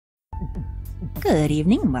Good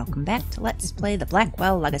evening and welcome back to Let's Play the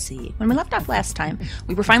Blackwell Legacy. When we left off last time,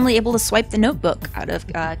 we were finally able to swipe the notebook out of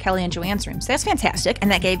Kelly and Joann's room, so that's fantastic, and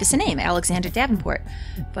that gave us a name, Alexander Davenport.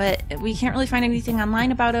 But we can't really find anything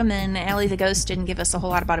online about him, and Alli the ghost didn't give us a whole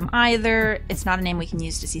lot about him either. It's not a name we can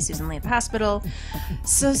use to see Susan Lee at the hospital,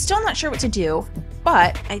 so still not sure what to do,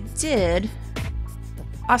 but I did,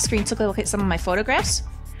 off-screen, took a look at some of my photographs.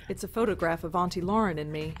 It's a photograph of Auntie Lauren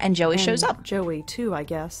and me. And Joey shows up. Joey, too, I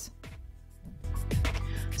guess.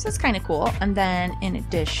 So that's kind of cool. And then, in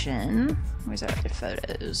addition, where's our other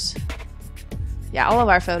photos? Yeah, all of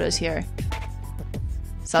our photos here.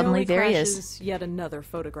 Suddenly, Joey there he crashes is. Yet another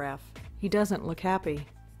photograph. He doesn't look happy.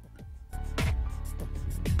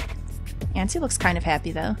 Auntie looks kind of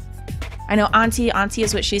happy, though. I know Auntie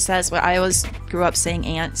is what she says, but I always grew up saying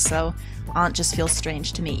Aunt, so Aunt just feels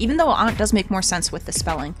strange to me. Even though Aunt does make more sense with the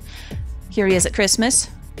spelling. Here he is at Christmas.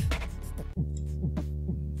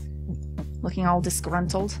 Looking all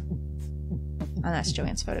disgruntled. Oh, that's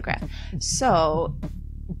Joann's photograph. So,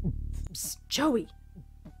 Psst, Joey!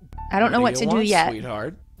 I don't know what to do yet,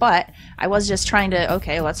 sweetheart? but I was just trying to,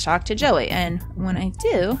 okay, let's talk to Joey. And when I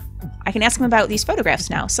do, I can ask him about these photographs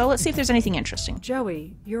now. So let's see if there's anything interesting.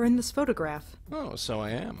 Joey, you're in this photograph. Oh, so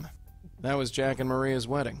I am. That was Jack and Maria's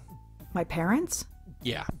wedding. My parents?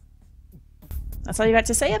 Yeah. That's all you got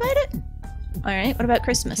to say about it? Alright, what about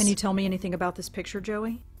Christmas? Can you tell me anything about this picture,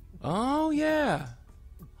 Joey? Oh, yeah.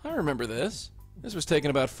 I remember this. This was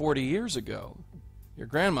taken about 40 years ago. Your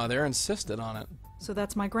grandmother insisted on it. So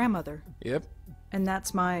that's my grandmother. Yep. And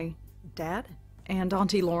that's my dad? And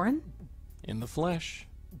Auntie Lauren? In the flesh.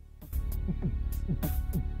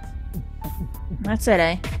 That's it,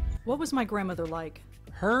 eh? What was my grandmother like?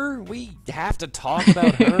 Her? We have to talk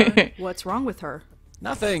about her? What's wrong with her?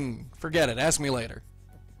 Nothing. Forget it. Ask me later.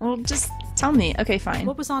 Well, just tell me. Okay, fine.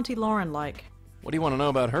 What was Auntie Lauren like? What do you want to know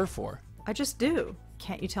about her for? I just do.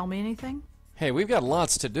 Can't you tell me anything? Hey, we've got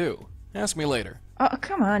lots to do. Ask me later. Oh,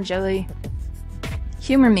 come on, Joey.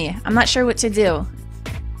 Humor me. I'm not sure what to do.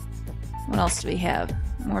 What else do we have?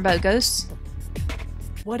 More about ghosts?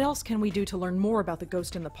 What else can we do to learn more about the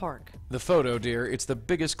ghost in the park? The photo, dear. It's the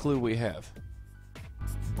biggest clue we have.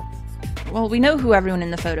 Well, we know who everyone in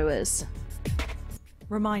the photo is.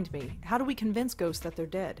 Remind me, how do we convince ghosts that they're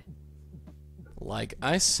dead? Like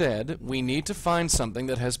I said, we need to find something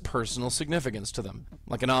that has personal significance to them.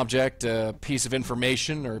 Like an object, a piece of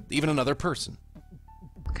information, or even another person.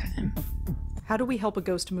 Okay. How do we help a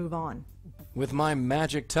ghost move on? With my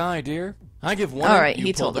magic tie, dear. I give one. Alright, you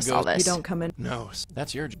he pull told the us all ghost. this. You don't come in. No,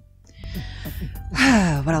 that's your job.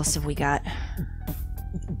 What else have we got?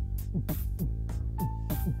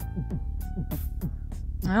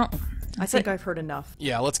 Well, I think I've heard enough.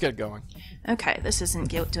 Yeah, let's get going. okay, this isn't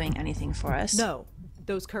doing anything for us. No,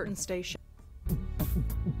 those curtains stay shut.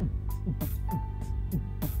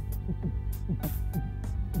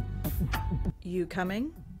 You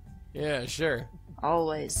coming? Yeah, sure.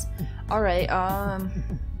 Always. Alright,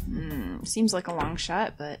 seems like a long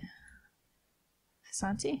shot, but...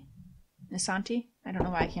 Nisanti? Nisanti? I don't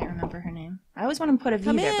know why I can't remember her name. I always want to put a V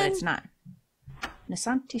Come there, but in. it's not.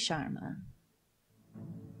 Nisanti Sharma.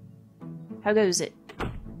 How goes it?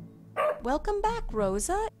 Welcome back,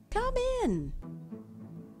 Rosa. Come in.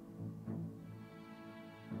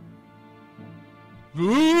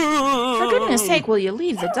 For goodness sake, will you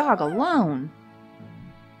leave the dog alone?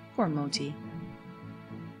 Poor Moti.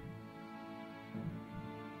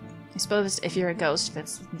 I suppose if you're a ghost,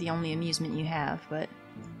 that's the only amusement you have, but...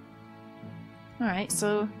 Alright,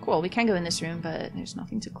 so, cool, we can go in this room, but there's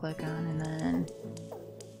nothing to click on, and then...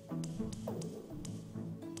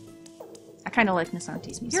 I kinda like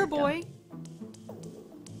Nisanti's music, Here, boy.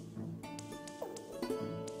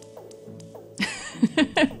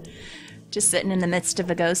 though. Just sitting in the midst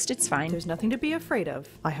of a ghost, it's fine. There's nothing to be afraid of,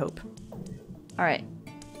 I hope. Alright.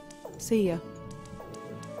 See ya.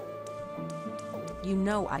 You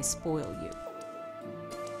know I spoil you.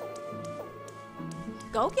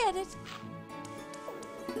 Go get it.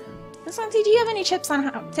 Nisanti, do you have any tips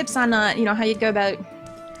on you know, how you'd go about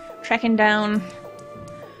tracking down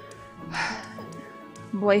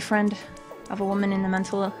boyfriend of a woman in the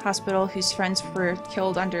mental hospital whose friends were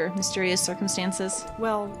killed under mysterious circumstances?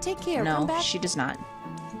 Well, Take care. No, Come back. she does not.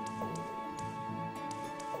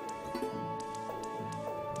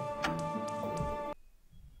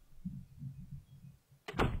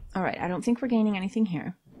 Alright, I don't think we're gaining anything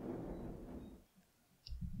here.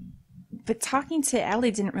 But talking to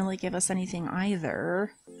Alli didn't really give us anything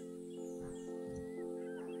either.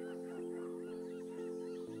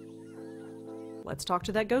 let's talk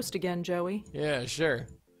to that ghost again, Joey. Yeah, sure.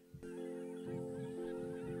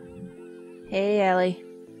 Hey, Alli.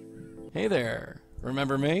 Hey there.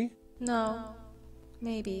 Remember me? No.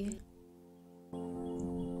 Maybe.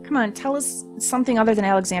 Come on, tell us something other than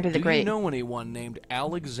Alexander the Do Great. you know anyone named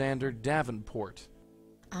Alexander Davenport?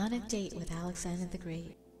 On a date with Alexander the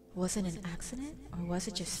Great. Was it an accident, or was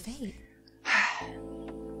it just fate?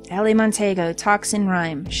 Allie Montego talks in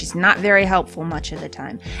rhyme. She's not very helpful much of the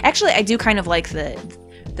time. Actually, I do kind of like the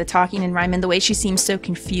talking in rhyme and the way she seems so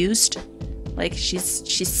confused. Like she's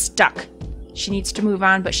stuck. She needs to move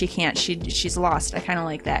on, but she can't. She's lost. I kind of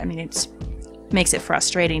like that. I mean, it makes it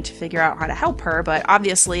frustrating to figure out how to help her, but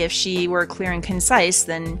obviously if she were clear and concise,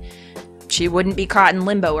 then she wouldn't be caught in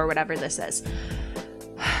limbo or whatever this is.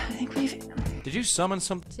 I think we've... Did you summon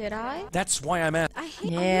some... Did I? That's why I'm at... I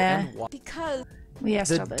hate Yeah. And why? because We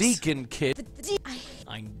asked The all this. deacon kid...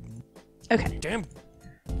 I... Okay. Damn...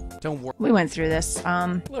 Don't worry. We went through this.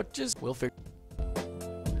 Look, just... We'll figure...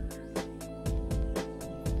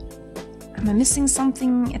 Am I missing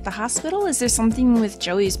something at the hospital? Is there something with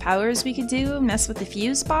Joey's powers we could do? Mess with the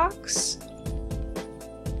fuse box?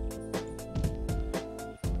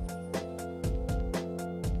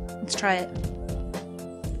 Let's try it.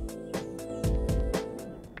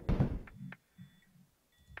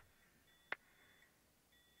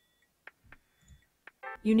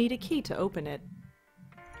 You need a key to open it.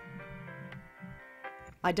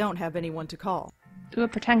 I don't have anyone to call. Do a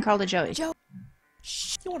pretend call to Joey.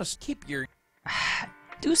 Shh, you want to keep your...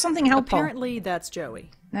 Do something helpful. Apparently, that's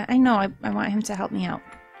Joey. I know, I want him to help me out.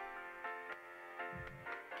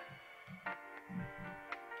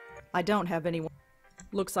 I don't have anyone.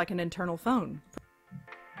 Looks like an internal phone.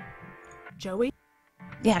 Joey?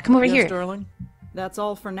 Yeah, come over Yes, here. darling? That's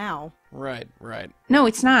all for now. Right, right. No,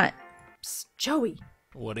 it's not. Psst, Joey!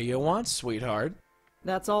 What do you want, sweetheart?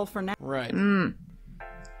 That's all for now. Right.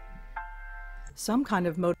 Some kind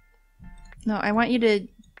of motive. No, I want you to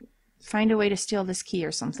find a way to steal this key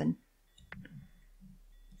or something.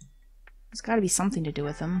 There's gotta be something to do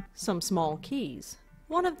with them. Some small keys.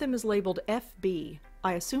 One of them is labeled FB.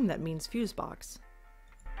 I assume that means fuse box.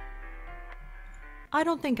 I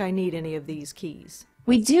don't think I need any of these keys.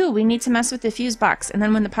 We do. We need to mess with the fuse box, and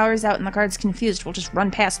then when the power's out and the guard's confused, we'll just run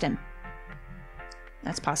past him.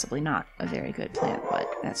 That's possibly not a very good plan, but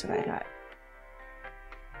that's what I got.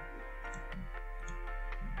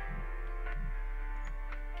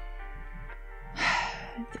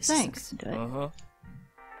 This is Thanks. good. Uh-huh.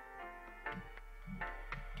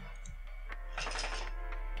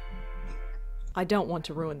 I don't want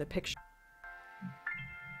to ruin the picture.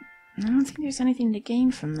 I don't think there's anything to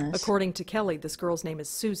gain from this. According to Kelly, this girl's name is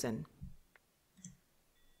Susan.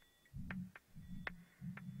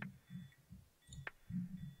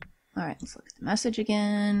 Alright, let's look at the message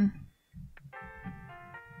again.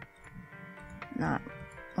 Not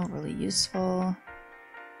overly useful.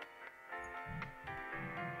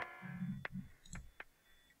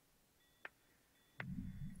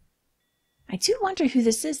 I do wonder who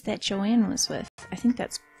this is that Joann was with. I think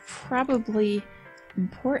that's probably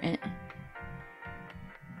important.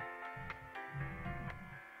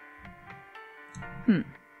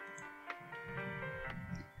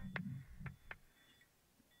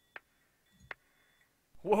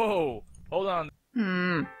 Whoa! Hold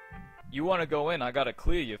on. You want to go in? I gotta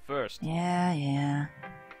clear you first. Yeah.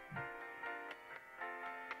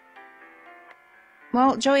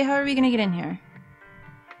 Well, Joey, how are we gonna get in here?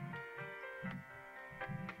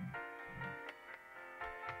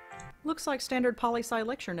 Looks like standard poli-sci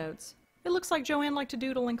lecture notes. It looks like Joann liked to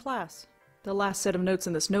doodle in class. The last set of notes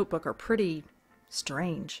in this notebook are pretty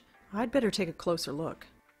strange. I'd better take a closer look.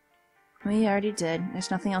 We already did.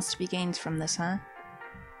 There's nothing else to be gained from this, huh?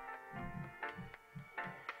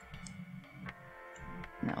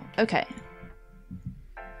 No. Okay.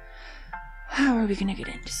 How are we gonna get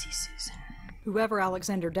in to see Susan? Whoever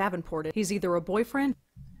Alexander Davenport is, he's either a boyfriend.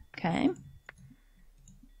 Okay.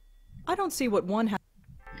 I don't see what one has.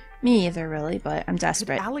 Me either, really, but I'm Could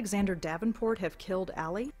desperate. Alexander Davenport have killed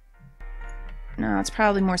Allie? No, it's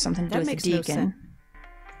probably more something to do That with makes the no deacon.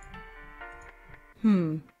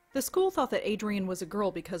 sense. The school thought that Adrian was a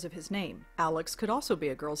girl because of his name. Alex could also be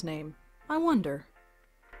a girl's name. I wonder.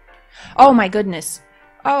 Oh my goodness.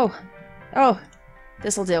 Oh.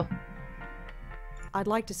 This'll do. I'd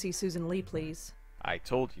like to see Susan Lee, please. I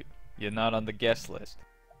told you, you're not on the guest list.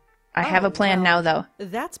 I have a plan now, though.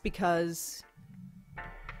 That's because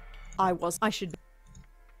I should.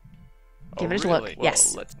 Give Oh, it a look. really?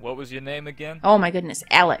 Yes. Well, what was your name again? Oh my goodness,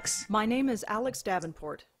 Alex. My name is Alex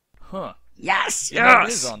Davenport. Huh. Yes, Your name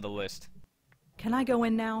is on the list. Can I go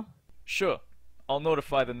in now? Sure. I'll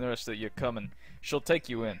notify the nurse that you're coming. She'll take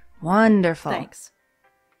you in. Wonderful. Thanks.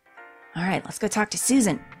 All right, let's go talk to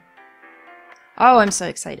Susan. Oh, I'm so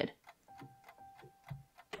excited.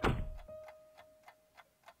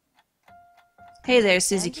 Hey there,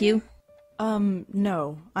 Susie Q.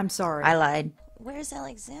 No. I'm sorry. I lied. Where's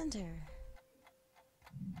Alexander?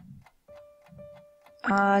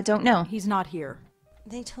 Don't know. He's not here.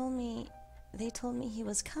 They told me he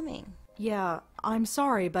was coming. Yeah, I'm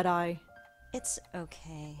sorry, but It's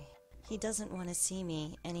okay. He doesn't want to see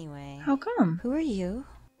me anyway. How come? Who are you?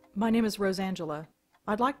 My name is Rosangela.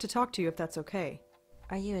 I'd like to talk to you if that's okay.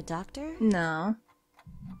 Are you a doctor? No.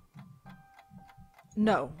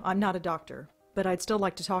 No, I'm not a doctor, but I'd still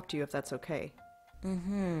like to talk to you if that's okay.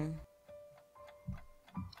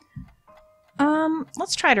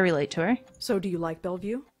 Let's try to relate to her. So do you like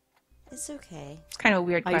Bellevue? It's okay. It's kind of a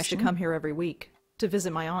weird I used to question. come here every week to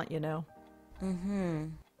visit my aunt, you know.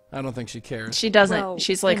 I don't think she cares. She doesn't. Well,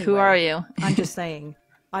 She's like, who anyway, are you? I'm just saying,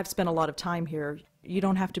 I've spent a lot of time here. You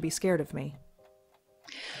don't have to be scared of me.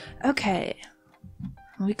 Okay.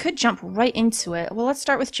 We could jump right into it. Well, let's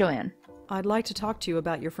start with Joann. I'd like to talk to you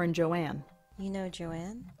about your friend Joann. You know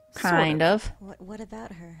Joann? Kind of. What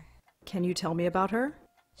about her? Can you tell me about her?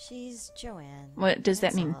 She's Joann. What does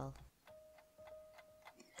that That's mean? all.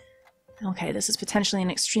 Okay, this is potentially an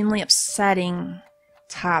extremely upsetting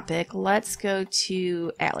topic. Let's go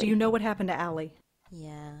to Alli. Do you know what happened to Alli?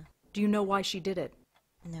 Yeah. Do you know why she did it?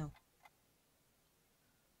 No.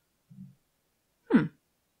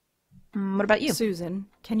 What about you? Susan,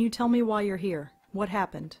 can you tell me why you're here? What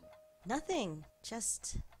happened? Nothing.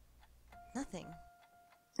 Just nothing.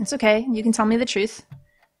 It's okay. You can tell me the truth.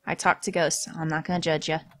 I talk to ghosts. I'm not gonna judge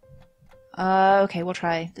you. Okay, we'll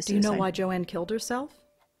try the Do you know suicide. why Joann killed herself?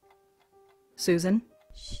 Susan?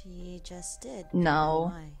 She just did.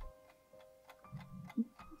 No. Why?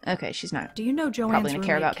 Okay, she's not Do you know Joann's probably gonna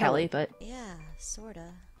care roommate about Kelly, but Yeah,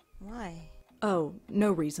 sorta. Why? Oh,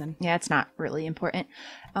 no reason. yeah, it's not really important.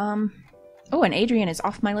 Oh, and Adrian is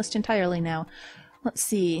off my list entirely now. Let's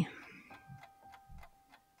see.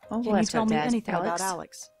 Oh, Can you tell me anything about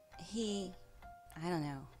Alex? I don't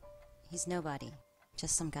know. He's nobody.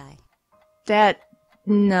 Just some guy.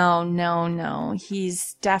 No.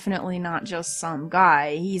 He's definitely not just some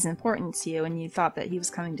guy. He's important to you, and you thought that he was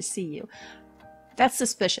coming to see you. That's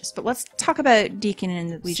suspicious, but let's talk about Deacon and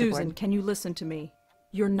the Ouija Susan, board. can you listen to me?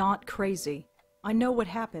 You're not crazy. I know what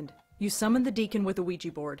happened. You summoned the deacon with a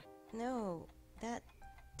Ouija board. No, that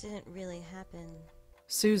didn't really happen.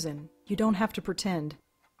 Susan, you don't have to pretend.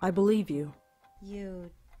 I believe you. You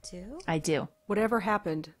do? I do, Whatever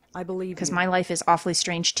happened, I believe you. because my life is awfully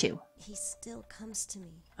strange too. He still comes to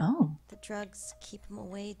me. Oh, The drugs keep him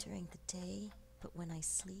away during the day, but when I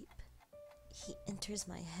sleep, he enters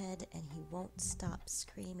my head and he won't stop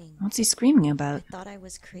screaming. what's he screaming I about? thought I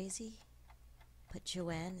was crazy, but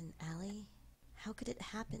Joann and Alli, how could it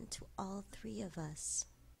happen to all three of us?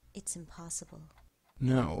 It's impossible.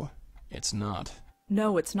 No, it's not.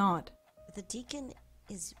 No, it's not. The deacon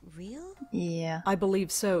is real? Yeah. I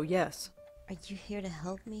believe so, yes. Are you here to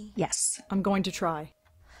help me? Yes. I'm going to try.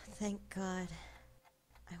 Thank God.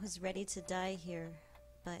 I was ready to die here,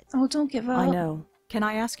 but Oh, don't give up. I know. Can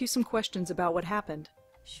I ask you some questions about what happened?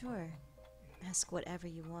 sure. Ask whatever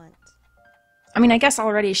you want. I mean, I guess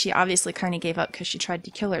already she obviously kind of gave up because she tried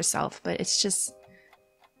to kill herself, but it's just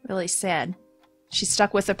really sad. She's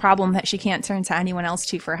stuck with a problem that she can't turn to anyone else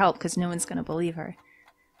to for help because no one's going to believe her.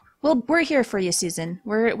 Well, we're here for you, Susan.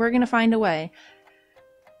 We're going to find a way.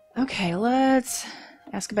 Okay, let's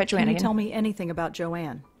ask about Joann Can you again. tell me anything about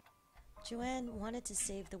Joann? Joann wanted to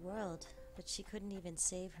save the world, but she couldn't even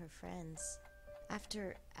save her friends.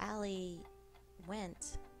 After Alli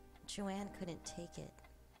went, Joann couldn't take it.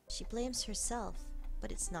 She blames herself,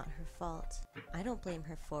 but it's not her fault. I don't blame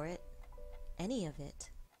her for it. Any of it.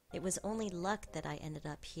 It was only luck that I ended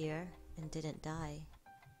up here and didn't die.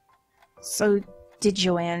 So, did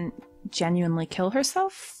Joann genuinely kill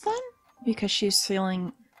herself then? Because she's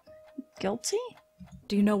feeling guilty?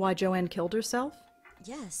 Do you know why Joann killed herself?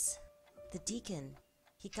 Yes, the deacon.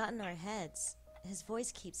 He got in our heads. His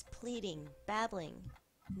voice keeps pleading, babbling.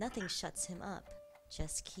 Nothing shuts him up.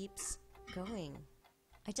 Just keeps going.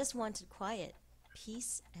 I just wanted quiet.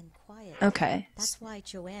 Peace and quiet. Okay. That's why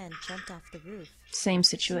Joann jumped off the roof. Same She was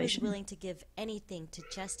situation. willing to give anything to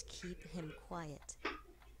just keep him quiet.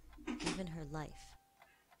 Even her life.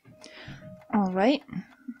 All right.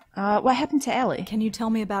 What happened to Alli? Can you tell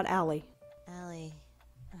me about Alli? Alli.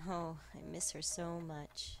 Oh, I miss her so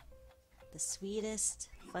much. The sweetest,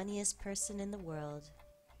 funniest person in the world.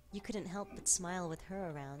 You couldn't help but smile with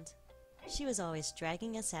her around. She was always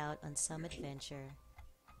dragging us out on some adventure.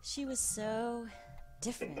 She was so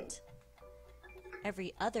different.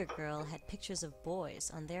 Every other girl had pictures of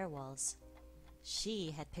boys on their walls.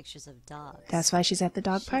 She had pictures of dogs. That's why she's at the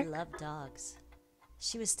dog She park? loved dogs.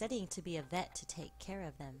 She was studying to be a vet to take care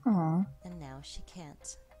of them. Aw. And now she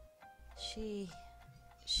can't. She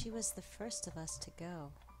was the first of us to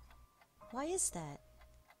go. Why is that?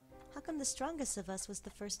 How come the strongest of us was the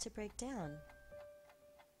first to break down?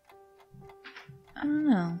 I don't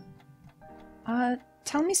know.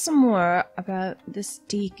 Tell me some more about this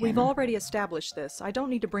deacon. We've already established this. I don't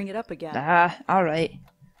need to bring it up again. Alright.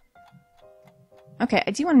 Okay,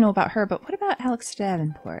 I do want to know about her, but what about Alex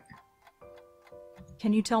Davenport?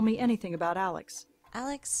 Can you tell me anything about Alex?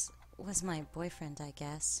 Alex was my boyfriend, I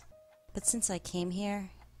guess. But since I came here,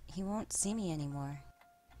 he won't see me anymore.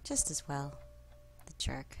 Just as well. The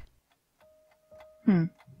jerk.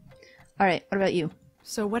 Alright, what about you?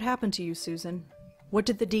 So what happened to you, Susan? What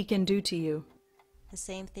did the deacon do to you? The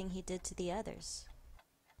same thing he did to the others.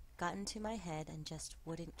 Got into my head and just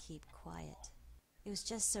wouldn't keep quiet. It was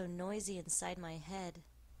just so noisy inside my head.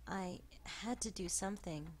 I had to do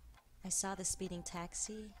something. I saw the speeding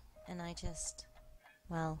taxi, and I just...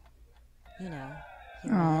 well, you know.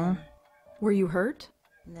 Here I am. Were you hurt?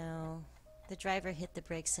 No. The driver hit the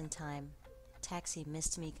brakes in time. Taxi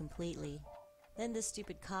missed me completely. Then the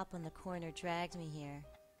stupid cop on the corner dragged me here.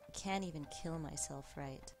 I can't even kill myself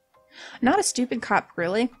right. Not a stupid cop,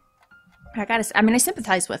 really. I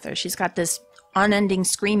sympathize with her. She's got this unending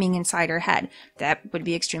screaming inside her head. That would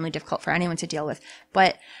be extremely difficult for anyone to deal with.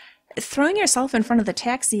 But throwing yourself in front of the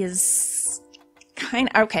taxi is kind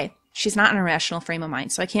of... okay, she's not in a rational frame of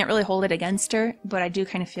mind, so I can't really hold it against her, but I do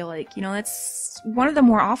kind of feel like, that's one of the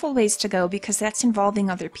more awful ways to go, because that's involving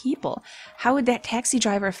other people. How would that taxi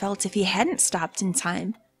driver have felt if he hadn't stopped in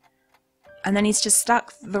time? And then he's just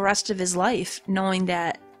stuck the rest of his life knowing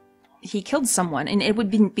that he killed someone, and it would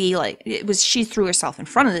be like she threw herself in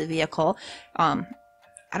front of the vehicle.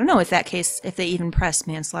 I don't know if they even press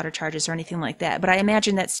manslaughter charges or anything like that, but I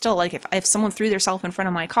imagine that still, like, if someone threw themselves in front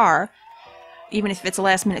of my car, even if it's a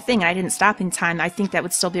last minute thing and I didn't stop in time, I think that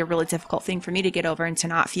would still be a really difficult thing for me to get over and to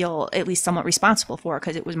not feel at least somewhat responsible for,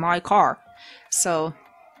 because it was my car. So,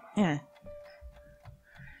 yeah.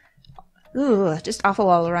 Ooh, just awful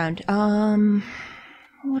all around.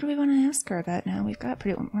 What do we want to ask her about now? We've got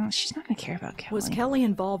well, she's not going to care about Kelly. Was Kelly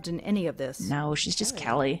involved in any of this? No, she's just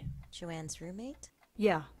Kelly. Joann's roommate?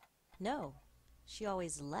 Yeah. No. She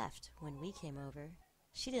always left when we came over.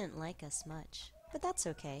 She didn't like us much. But that's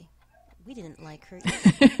okay. We didn't like her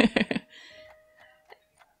either.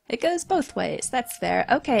 It goes both ways. That's fair.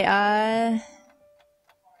 Okay,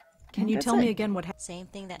 Can you tell me again what happened? Same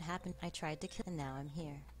thing that happened. I tried to kill, and now I'm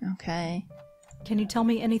here. Okay. Can you tell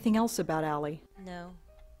me anything else about Alli? No.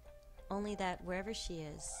 Only that wherever she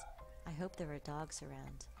is, I hope there are dogs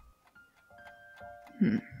around.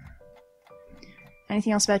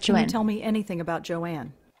 Anything else about Joann? Can you tell me anything about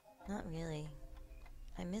Joann? Not really.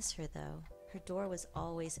 I miss her, though. Her door was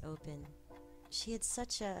always open. She had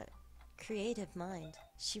such a creative mind.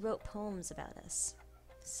 She wrote poems about us.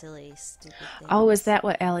 Silly, stupid things. Oh, is that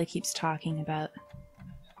what Alli keeps talking about?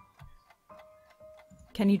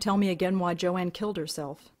 Can you tell me again why Joann killed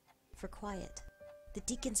herself? For quiet. The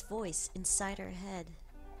deacon's voice inside her head.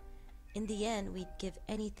 In the end, we'd give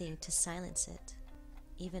anything to silence it.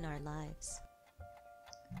 Even our lives.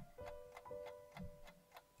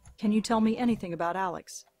 Can you tell me anything about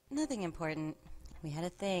Alex? Nothing important. We had a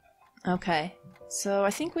thing. Okay. So I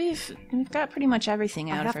think we've got pretty much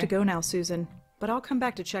everything out I of have her. to go now, Susan, but I'll come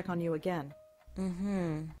back to check on you again.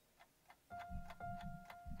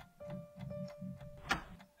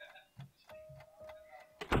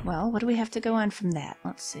 Well, what do we have to go on from that?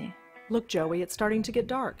 Let's see. Look, Joey, it's starting to get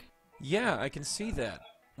dark. Yeah, I can see that.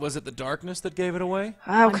 Was it the darkness that gave it away?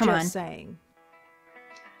 Oh, I'm come on. just saying.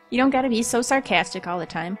 You don't gotta be so sarcastic all the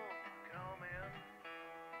time.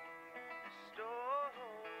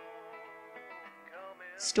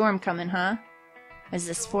 Storm coming, huh? Is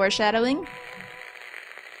this foreshadowing?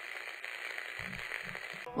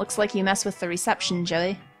 Looks like you mess with the reception,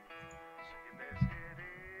 Joey.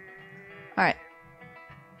 Alright.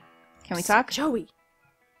 Can we talk? Joey!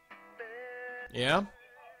 Yeah?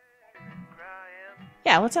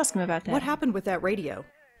 Yeah, let's ask him about that. What happened with that radio?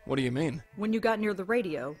 What do you mean? When you got near the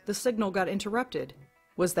radio, the signal got interrupted.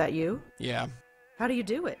 Was that you? Yeah. How do you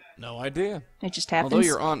do it? No idea. It just happens. Although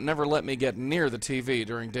your aunt never let me get near the TV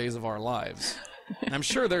during days of our lives. I'm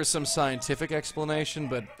sure there's some scientific explanation,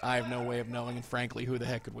 but I have no way of knowing, and frankly, who the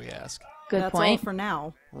heck could we ask? Good That's point. all for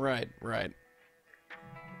now. Right.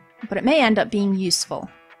 But it may end up being useful.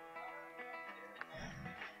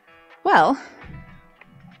 Well...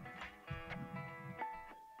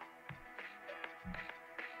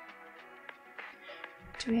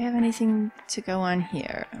 do we have anything to go on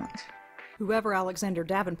here? Whoever Alexander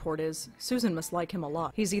Davenport is, Susan must like him a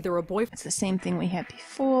lot. He's either a boyfriend. It's the same thing we had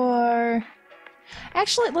before.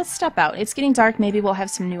 Actually, let's step out. It's getting dark. Maybe we'll have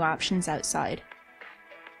some new options outside.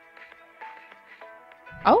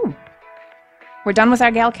 Oh! We're done with our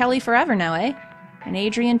gal Kelly forever now, eh? And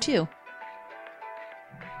Adrian, too.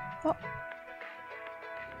 Well,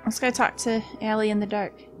 let's go talk to Allie in the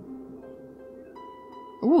dark.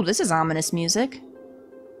 Ooh, this is ominous music.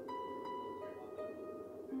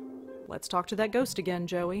 Let's talk to that ghost again,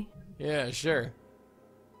 Joey. Yeah, sure.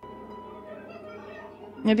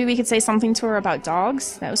 Maybe we could say something to her about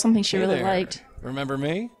dogs? That was something she Hey really there. liked. Remember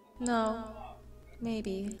me? No.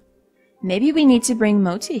 Maybe. Maybe we need to bring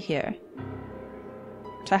Moti here.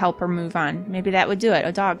 To help her move on. Maybe that would do it.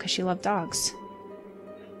 A dog, because she loved dogs.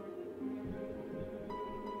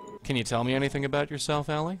 Can you tell me anything about yourself,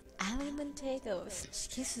 Allie? Allie Montegos. She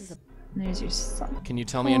kisses a There's your son. Can you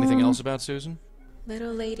tell me anything else about Susan?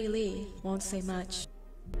 little Lady Lee. Won't say much.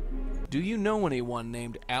 Do you know anyone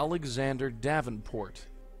named Alexander Davenport?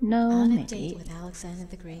 No, On a maybe. date with Alexander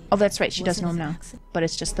the Great. Oh, that's right. She does Wasn't know him it an now. accident? But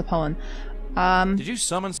it's just the poem. Did you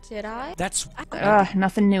summon... Did I? That's...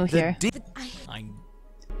 Nothing new here. I...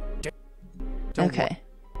 Okay.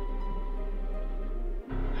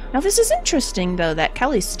 Now this is interesting, though, that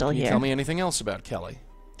Kelly's still Can you here. tell me anything else about Kelly?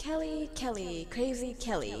 Kelly, crazy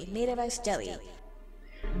Kelly, made of ice jelly.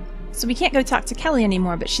 So we can't go talk to Kelly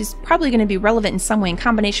anymore, but she's probably going to be relevant in some way in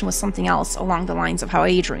combination with something else along the lines of how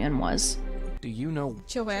Adrian was. Do you know...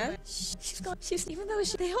 Joanne? She's gone. She's even though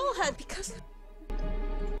they all had because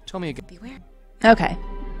Tell me again. beware. Okay.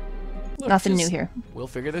 Look, Nothing new just- here. We'll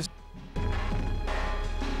figure this...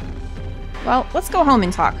 Well, let's go home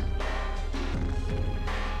and talk.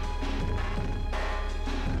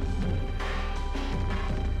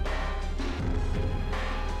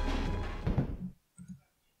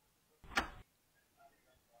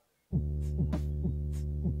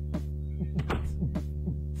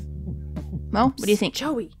 Well, what do you think?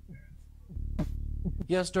 Joey!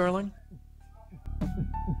 Yes, darling?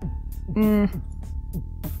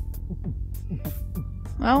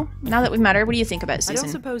 Well, now that we've met her, what do you think about I don't Susan?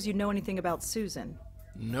 suppose you know anything about Susan.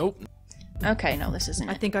 Nope. Okay, no, this isn't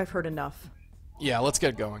I it. think I've heard enough. Yeah, let's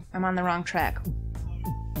get going. I'm on the wrong track.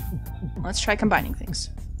 Let's try combining things.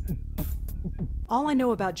 All I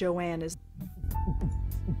know about Joann is...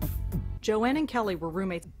 Joann and Kelly were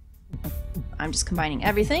roommates. I'm just combining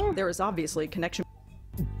everything. There is obviously a connection.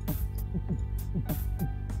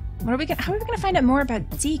 How are we gonna find out more about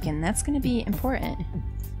Deacon? That's gonna be important.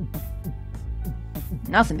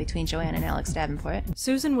 Nothing between Joann and Alex Davenport.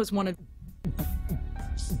 Susan was one of...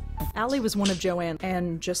 Allie was one of Joann,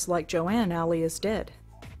 and just like Joann, Allie is dead.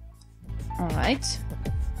 Alright.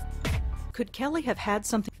 Could Kelly have had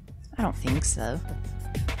something... I don't think so.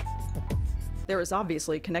 There is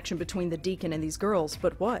obviously a connection between the deacon and these girls,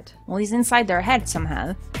 but what? Well, he's inside their head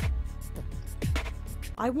somehow.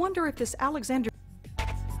 I wonder if this Alexander...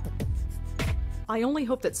 I only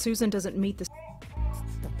hope that Susan doesn't meet this...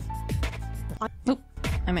 Oop.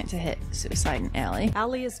 I meant to hit Suicide and Allie.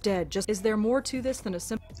 Allie is dead. Just... Is there more to this than a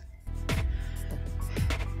simple...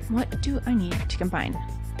 What do I need to combine?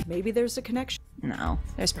 Maybe there's a connection. No,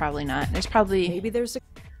 there's probably not. There's probably... Maybe there's a...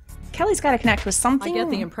 Kelly's gotta connect with I something. get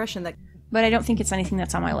the impression that... But I don't think it's anything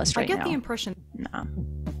that's on my list right I get now. the impression... No.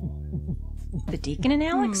 The Deacon and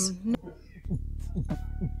Alex?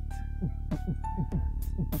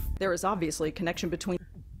 There is obviously a connection between...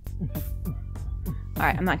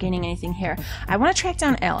 Alright, I'm not gaining anything here. I want to track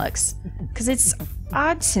down Alex, because it's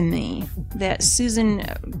odd to me that Susan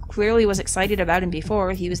clearly was excited about him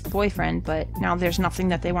before. He was the boyfriend, but now there's nothing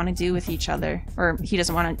that they want to do with each other, or he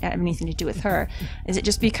doesn't want to have anything to do with her. Is it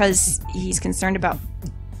just because he's concerned about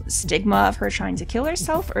the stigma of her trying to kill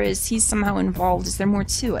herself, or is he somehow involved? Is there more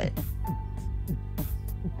to it?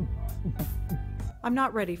 I'm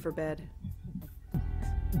not ready for bed.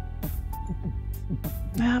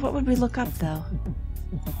 What would we look up, though?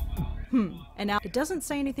 And now it doesn't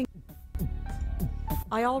say anything.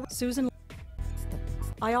 Susan...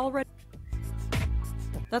 I already...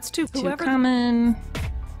 That's too... Too Whoever... common.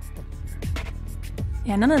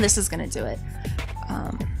 Yeah, none of this is gonna do it.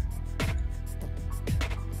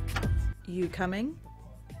 You coming?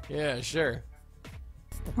 Yeah, sure.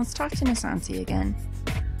 Let's talk to Miss Auntie again.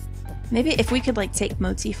 Maybe if we could, like, take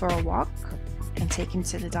Moti for a walk and take him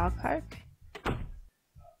to the dog park.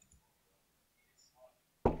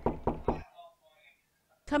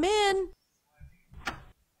 Come in.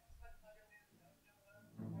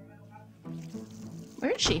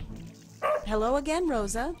 Where is she? Hello again,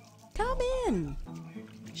 Rosa. Come in.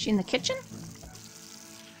 Is she in the kitchen?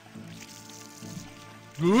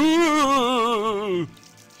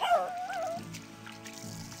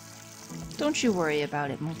 Don't you worry about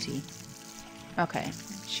it, Multi. Okay,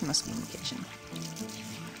 she must be in the kitchen.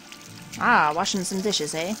 Ah, washing some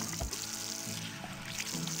dishes, eh?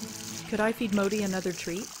 Could I feed Modi another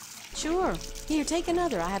treat? Sure. Here, take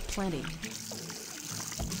another. I have plenty.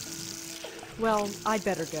 Well, I'd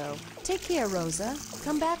better go. Take care, Rosa.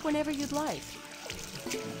 Come back whenever you'd like.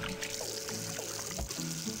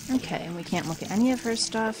 Okay, and we can't look at any of her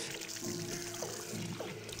stuff.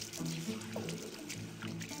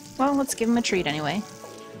 Well, let's give him a treat anyway.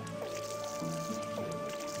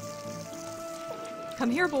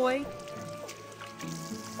 Come here, boy.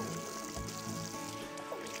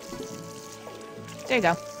 There you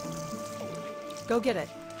go. Go get it.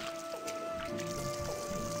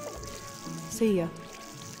 See ya.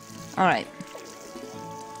 Alright.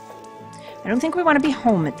 I don't think we want to be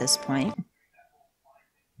home at this point.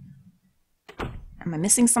 Am I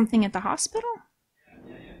missing something at the hospital?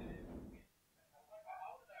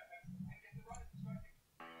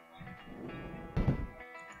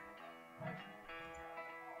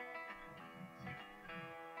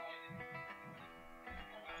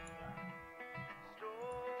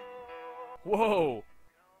 Whoa!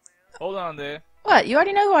 Hold on there. What? You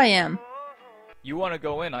already know who I am. You wanna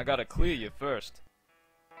go in, I gotta clear you first.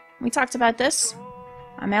 We talked about this.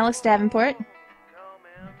 I'm Alex Davenport.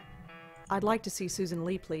 I'd like to see Susan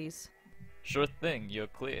Lee, please. Sure thing, you're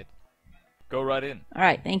cleared. Go right in.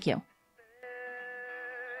 Alright, thank you.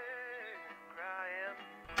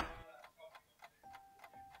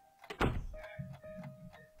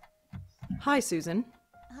 Hi, Susan.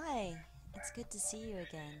 Hi, it's good to see you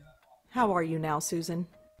again. How are you now, Susan?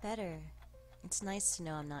 Better. It's nice to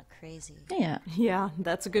know I'm not crazy. Yeah. Yeah,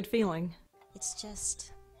 that's a good feeling. It's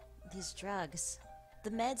just these drugs. The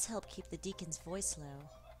meds help keep the deacon's voice low,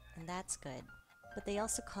 and that's good. But they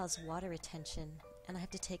also cause water retention, and I have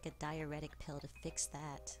to take a diuretic pill to fix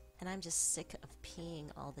that. And I'm just sick of peeing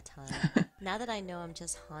all the time. Now that I know I'm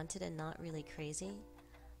just haunted and not really crazy,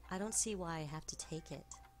 I don't see why I have to take it.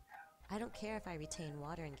 I don't care if I retain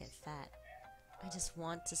water and get fat. I just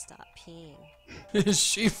want to stop peeing. Is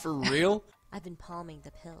she for real? I've been palming the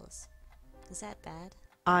pills. Is that bad?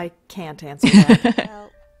 I can't answer that. Well,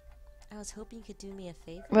 I was hoping you could do me a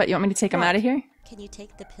favor. What, you want me to take him out of here? Can you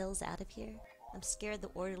take the pills out of here? I'm scared the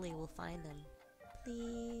orderly will find them.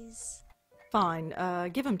 Please? Fine,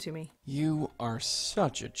 give them to me. You are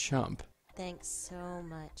such a chump. Thanks so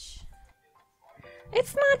much.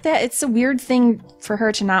 It's not that. It's a weird thing for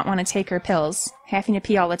her to not want to take her pills. Having to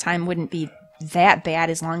pee all the time wouldn't be that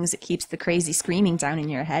bad as long as it keeps the crazy screaming down in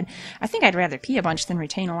your head. I think I'd rather pee a bunch than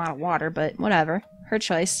retain a lot of water, but whatever. Her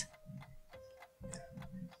choice.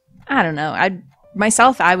 I don't know.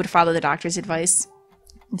 I would follow the doctor's advice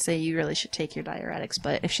and say you really should take your diuretics,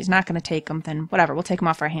 but if she's not going to take them, then whatever. We'll take them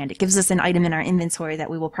off our hand. It gives us an item in our inventory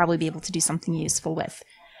that we will probably be able to do something useful with.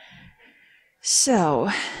 So...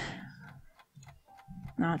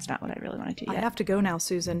 No, it's not what I really want to do I yet. have to go now,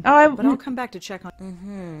 Susan. Oh, but I'll come back to check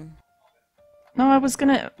on... No, I was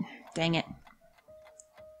gonna... Dang it.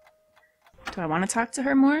 Do I want to talk to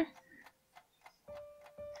her more?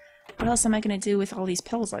 What else am I gonna do with all these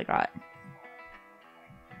pills I got?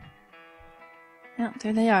 Well,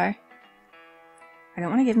 there they are. I don't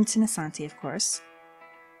want to give them to Nasanti, of course.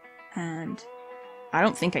 And I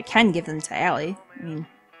don't think I can give them to Alli. I mean,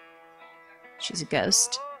 she's a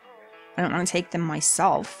ghost. I don't want to take them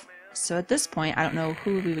myself. So at this point, I don't know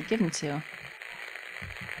who we would give them to.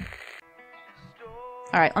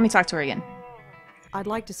 Alright, let me talk to her again. I'd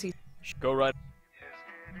like to see... Go right.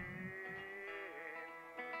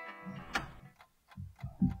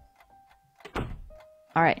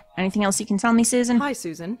 Alright, anything else you can tell me, Susan? Hi,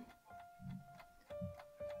 Susan.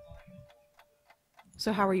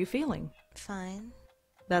 So how are you feeling? Fine.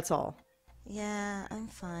 That's all. Yeah, I'm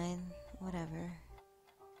fine. Whatever.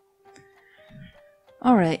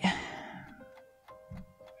 Alright.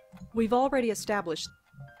 We've already established...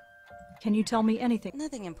 Can you tell me anything?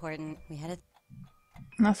 Nothing important. We had a...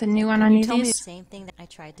 Nothing new on any of tell me- these? Same thing that I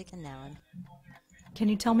tried to... And now I'm... Can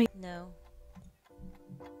you tell me... No.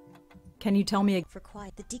 Can you tell me... For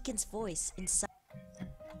quiet. The deacon's voice inside...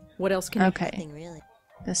 What else can Okay. Nothing really.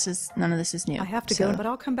 None of this is new. I have to So- go, but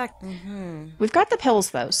I'll come back... We've got the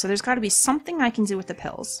pills, though, so there's got to be something I can do with the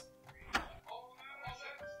pills.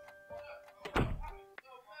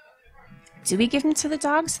 Do we give him to the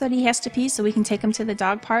dog so that he has to pee so we can take him to the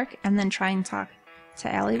dog park and then try and talk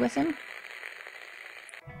to Alli with him?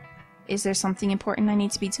 Is there something important I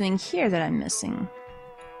need to be doing here that I'm missing?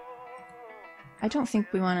 I don't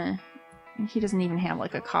think we want to... He doesn't even have,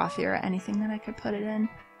 like, a coffee or anything that I could put it in.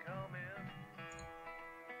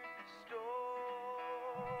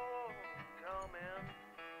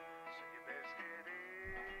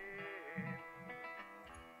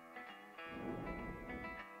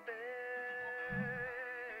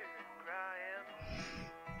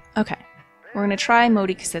 Okay. We're gonna try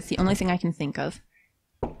Modi because that's the only thing I can think of.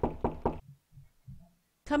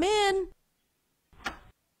 Come in.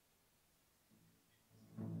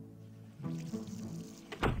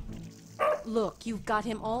 Look, you've got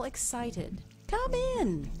him all excited. Come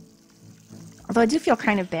in. Although I do feel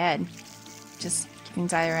kind of bad just giving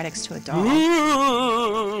diuretics to a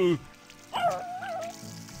dog.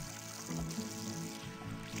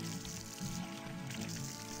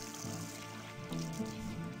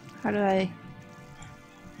 How do I...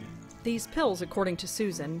 These pills, according to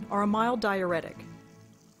Susan, are a mild diuretic.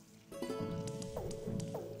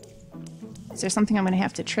 Is there something I'm going to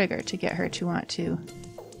have to trigger to get her to want to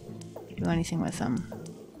do anything with them?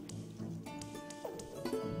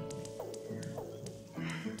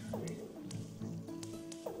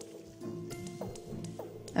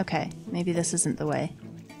 Okay, maybe this isn't the way.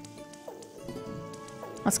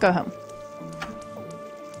 Let's go home.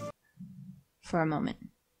 For a moment.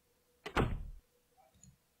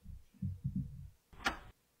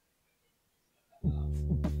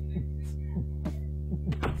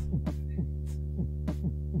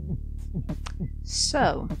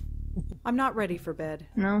 So, I'm not ready for bed.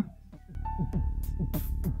 no?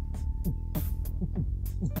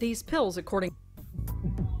 These pills, according...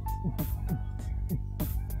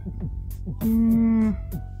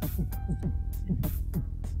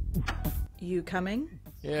 You coming?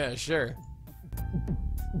 Yeah, sure.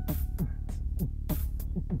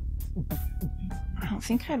 I don't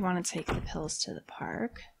think I'd want to take the pills to the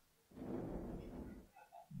park.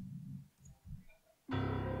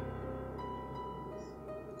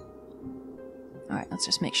 Alright, let's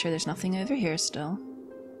just make sure there's nothing over here still.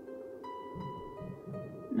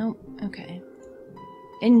 Nope, okay.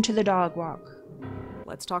 Into the dog walk.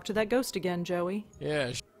 Let's talk to that ghost again, Joey.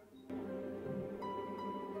 Yeah,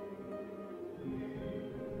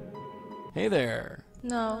 Hey there.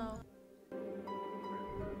 No.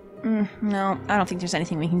 No, I don't think there's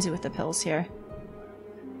anything we can do with the pills here.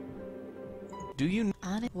 Do you...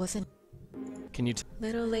 On it wasn't Can you...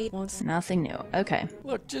 little late once. Nothing new. Okay.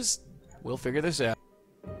 Look, just... We'll figure this out.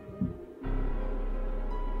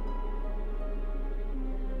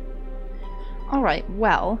 Alright,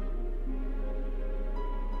 well...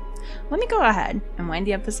 Let me go ahead and wind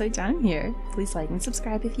the episode down here. Please like and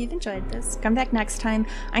subscribe if you've enjoyed this. Come back next time.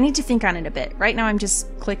 I need to think on it a bit. Right now I'm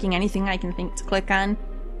just clicking anything I can think to click on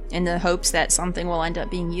in the hopes that something will end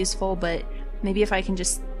up being useful, but maybe if I can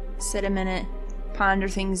just sit a minute, ponder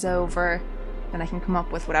things over, then I can come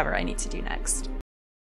up with whatever I need to do next.